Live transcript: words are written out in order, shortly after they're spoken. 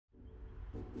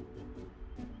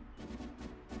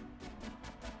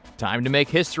Time to make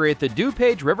history at the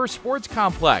DuPage River Sports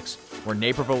Complex, where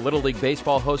Naperville Little League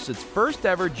Baseball hosts its first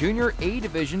ever Junior A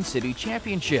Division City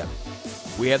Championship.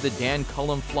 We have the Dan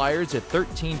Kallio Flyers at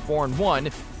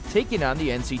 13-4-1, taking on the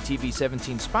NCTV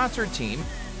 17 sponsored team,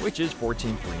 which is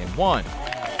 14-3-1.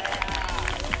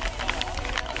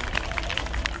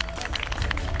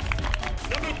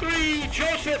 Number 3,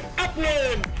 Joseph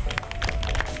Upland.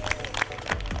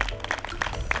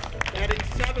 Batting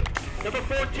 7th, number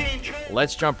 14.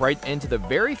 Let's jump right into the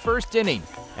very first inning.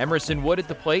 Emerson Wood at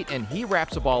the plate, and he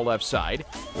wraps the ball left side.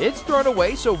 It's thrown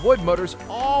away, so Wood motors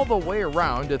all the way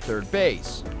around to third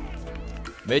base.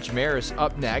 Mitch Mares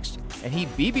up next, and he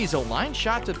beebees a line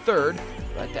shot to third,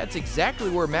 but that's exactly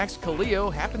where Max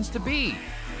Kallio happens to be.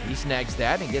 He snags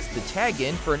that and gets the tag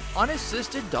in for an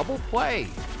unassisted double play.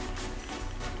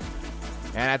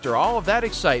 And after all of that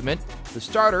excitement, the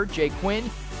starter, Quinn,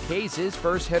 K's his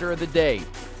first hitter of the day,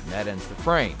 and that ends the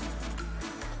frame.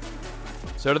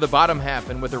 So to the bottom half,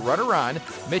 and with a runner on,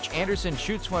 Mitch Anderson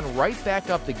shoots one right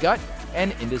back up the gut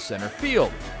and into center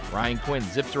field. Quinn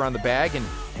zips around the bag and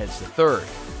heads to third.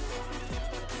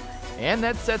 And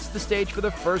that sets the stage for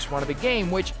the first run of the game,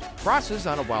 which crosses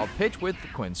on a wild pitch with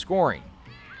Quinn scoring.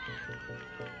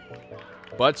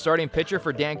 But starting pitcher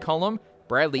for Dan Kallio,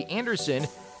 Mitch Anderson,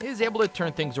 is able to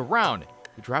turn things around.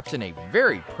 He drops in a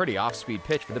very pretty off-speed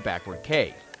pitch for the backward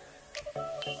K.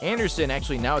 Anderson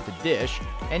actually now at the dish,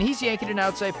 and he's yanking an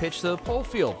outside pitch to the pole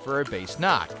field for a base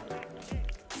knock.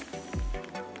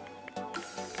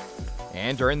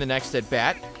 And during the next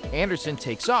at-bat, Anderson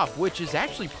takes off, which is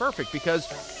actually perfect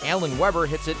because Alan Weber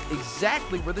hits it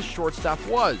exactly where the shortstop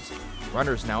was.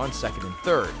 Runners now on second and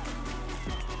third.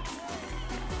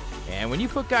 And when you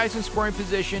put guys in scoring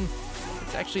position,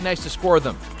 it's actually nice to score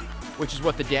them, which is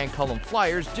what the Dan Kallio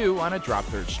Flyers do on a drop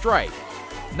third strike.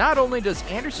 Not only does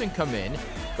Anderson come in,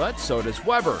 but so does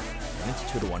Weber, and it's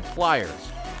 2-1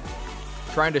 Flyers.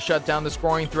 Trying to shut down the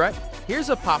scoring threat, here's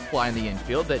a pop fly in the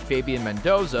infield that Fabian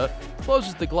Mendoza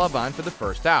closes the glove on for the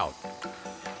first out.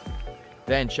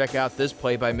 Then check out this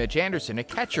play by Mitch Anderson, a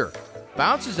catcher.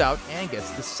 Bounces out and gets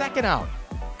the second out,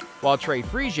 while Trey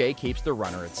Frege keeps the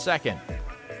runner at second.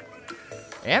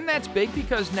 And that's big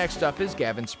because next up is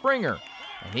Gavin Springer,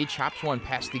 and he chops one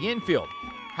past the infield.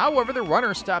 However, the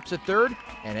runner stops at third,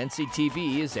 and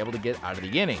NCTV is able to get out of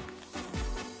the inning.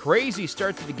 Crazy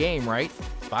start to the game, right?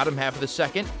 Bottom half of the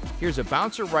second, here's a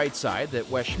bouncer right side that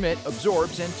Wes Schmidt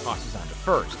absorbs and tosses on to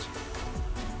first.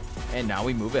 And now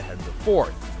we move ahead to the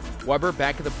fourth. Weber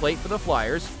back at the plate for the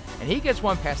Flyers, and he gets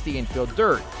one past the infield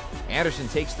dirt. Anderson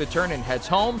takes the turn and heads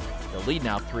home. The lead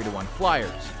now 3-1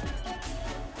 Flyers.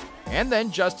 And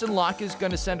then Justin Locke is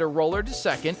going to send a roller to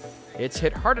second. It's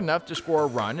hit hard enough to score a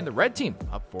run, and the red team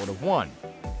up 4-1.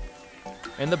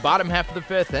 In the bottom half of the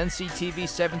fifth, NCTV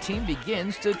 17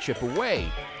 begins to chip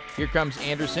away. Here comes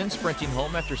Anderson sprinting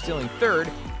home after stealing third,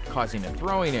 causing a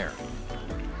throwing error.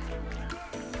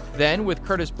 Then, with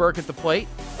Curtis Burke at the plate,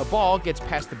 a ball gets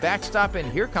past the backstop,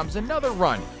 and here comes another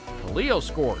run. Kallio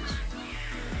scores.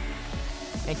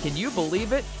 And can you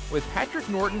believe it? With Patrick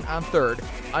Norton on third,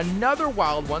 another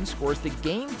wild one scores the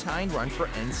game-tying run for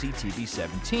NCTV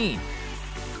 17.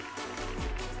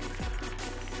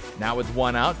 Now with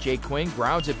one out, Quinn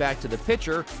grounds it back to the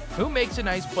pitcher, who makes a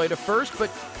nice play to first,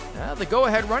 but the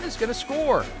go-ahead run is going to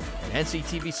score, and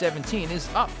NCTV 17 is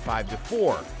up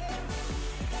 5-4.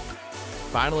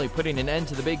 Finally putting an end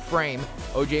to the big frame,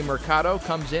 O.J. Mercado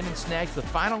comes in and snags the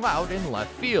final out in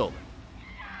left field.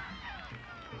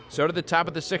 So to the top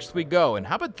of the sixth we go, and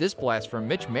how about this blast from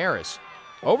Mitch Mares?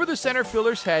 Over the center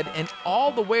fielder's head and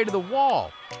all the way to the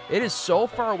wall. It is so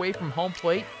far away from home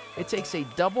plate, it takes a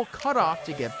double cutoff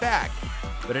to get back.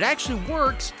 But it actually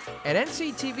works, and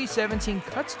NCTV 17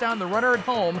 cuts down the runner at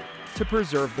home to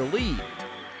preserve the lead.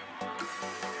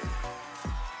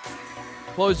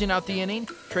 Closing out the inning,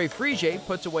 Trey Frege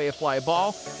puts away a fly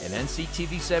ball, and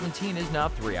NCTV 17 is now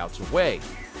 3 outs away.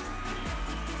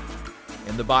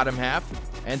 In the bottom half,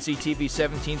 NCTV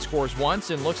 17 scores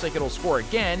once and looks like it'll score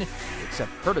again,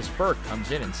 except Curtis Burke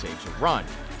comes in and saves a run.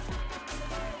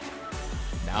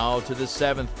 Now to the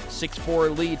seventh,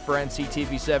 6-4 lead for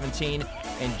NCTV 17,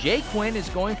 and Quinn is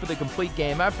going for the complete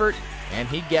game effort, and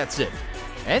he gets it.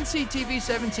 NCTV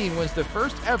 17 wins the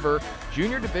first ever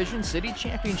Junior Division City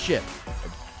Championship.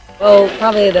 Well,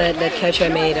 probably the catch I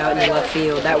made out in the left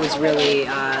field, that was really,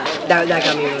 that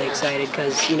got me really excited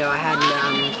because, I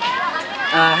hadn't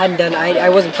I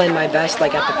wasn't playing my best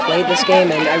like at the plate this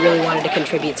game, and I really wanted to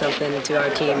contribute something to our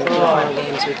team in the final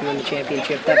game so we can win the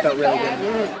championship. That felt really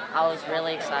good. I was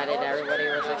really excited. Everybody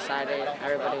was excited.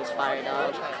 Everybody was fired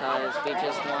up because we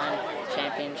just won the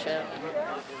championship.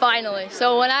 Finally.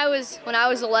 So when I was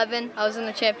 11, I was in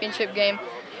the championship game.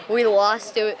 We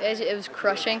lost. It was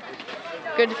crushing.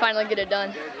 Good to finally get it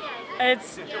done.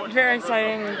 It's very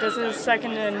exciting. This is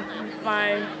second in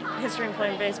my history in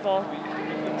playing baseball.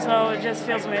 So it just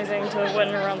feels amazing to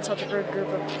win around such a good group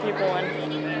of people.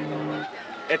 And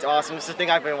it's awesome. It's the thing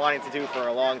I've been wanting to do for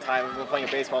a long time. I've been playing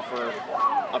baseball for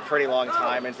a pretty long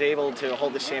time, and to be able to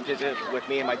hold this championship with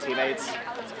me and my teammates,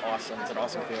 it's awesome. It's an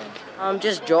awesome feeling.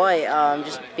 Just joy,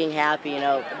 just being happy,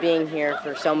 being here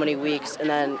for so many weeks, and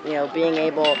then, being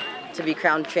able to be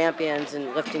crowned champions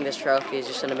and lifting this trophy is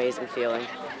just an amazing feeling.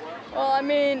 Well, I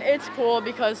mean, it's cool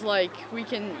because me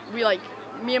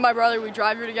and my brother, we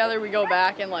drive here together, we go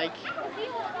back, and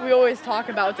we always talk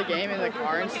about the game in the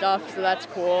car and stuff, so that's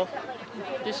cool.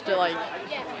 Just to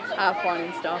have fun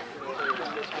and stuff.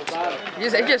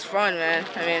 It's just fun, man.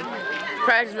 I mean,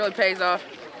 practice really pays off,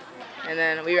 and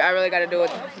then I really got to do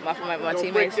it with my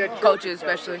teammates, coaches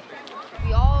especially.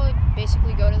 We all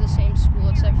basically go to the same school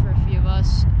except for a few of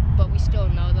us, but we still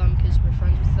know them because we're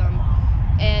friends with them.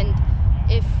 And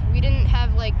if we didn't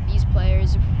have these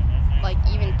players, if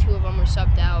even two of them were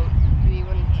subbed out, we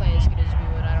wouldn't play as good as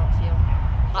we would, I don't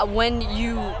feel. When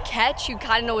you catch, you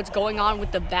kind of know what's going on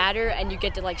with the batter, and you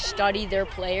get to study their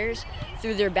players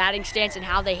through their batting stance and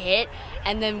how they hit.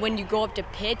 And then when you go up to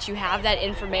pitch, you have that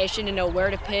information to know where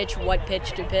to pitch, what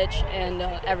pitch to pitch, and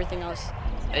everything else.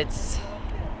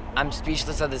 I'm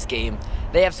speechless of this game.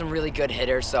 They have some really good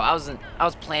hitters, so I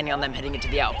was planning on them hitting it to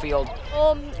the outfield.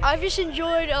 I've just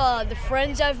enjoyed the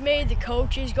friends I've made, the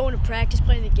coaches, going to practice,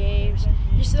 playing the games,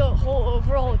 just the whole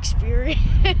overall experience.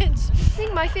 I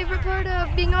think my favorite part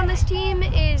of being on this team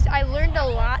is I learned a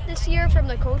lot this year from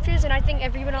the coaches, and I think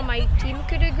everyone on my team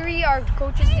could agree. Our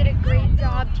coaches did a great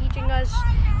job teaching us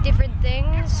different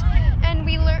things, and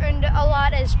we learned a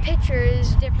lot as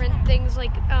pitchers, different things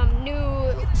like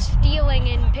new stealing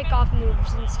and pickoff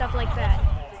moves and stuff like that.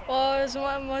 Well, there's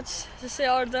not much to say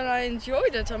other than I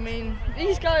enjoyed it. I mean,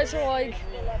 these guys are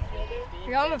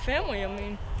I'm a family. I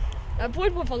mean, I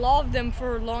played with a lot of them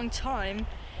for a long time,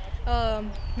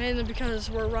 mainly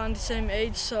because we're around the same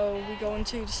age, so we go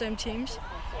into the same teams.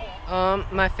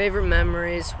 My favorite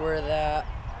memories were that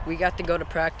we got to go to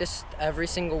practice every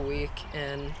single week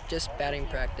and just batting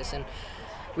practice, and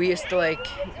we used to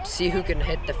see who can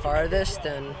hit the farthest,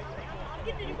 and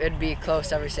it'd be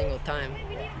close every single time.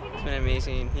 It's been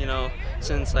amazing,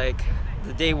 since the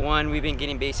day one we've been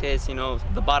getting base hits,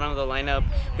 the bottom of the lineup,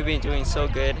 we've been doing so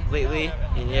good lately,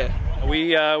 and yeah.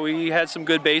 We had some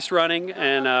good base running,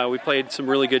 and we played some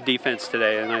really good defense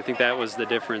today, and I think that was the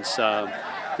difference.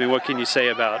 I mean, what can you say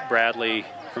about Bradley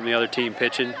from the other team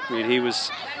pitching? I mean, he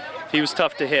was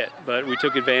tough to hit, but we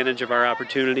took advantage of our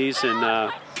opportunities,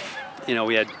 and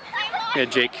we had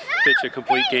Jake pitch a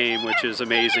complete game, which is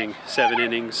amazing. 7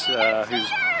 innings.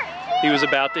 He was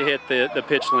about to hit the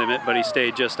pitch limit, but he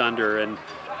stayed just under, and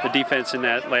the defense in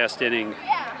that last inning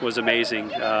was amazing.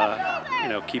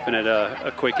 Keeping it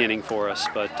a quick inning for us,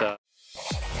 but.